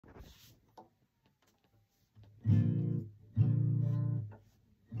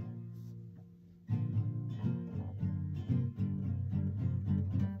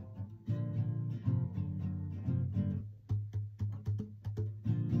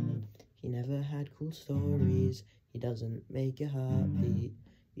never had cool stories, he doesn't make your heart beat.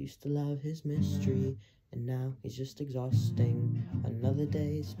 Used to love his mystery, and now he's just exhausting. Another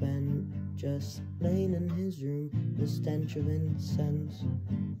day spent just laying in his room, the stench of incense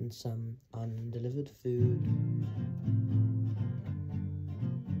and some undelivered food.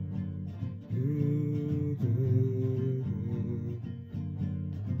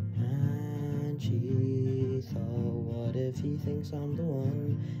 And she thought, what if he thinks I'm the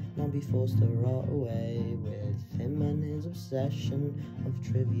one? And I'll be forced to rot away with him and his obsession of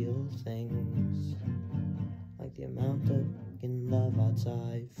trivial things, like the amount of fucking love arts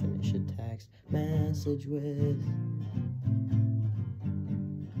I finish a text message with.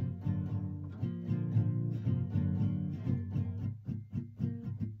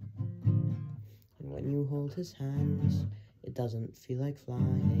 And when you hold his hands, it doesn't feel like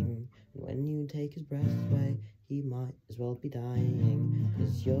flying. And when you take his breath away, he might as well be dying.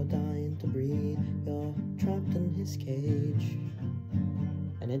 'Cause you're dying to breathe, you're trapped in his cage,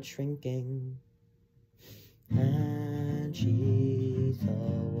 and it's shrinking. And she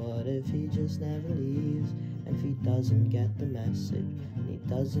thought, what if he just never leaves? And if he doesn't get the message, and he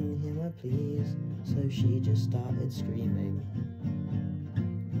doesn't hear my pleas? So she just started screaming.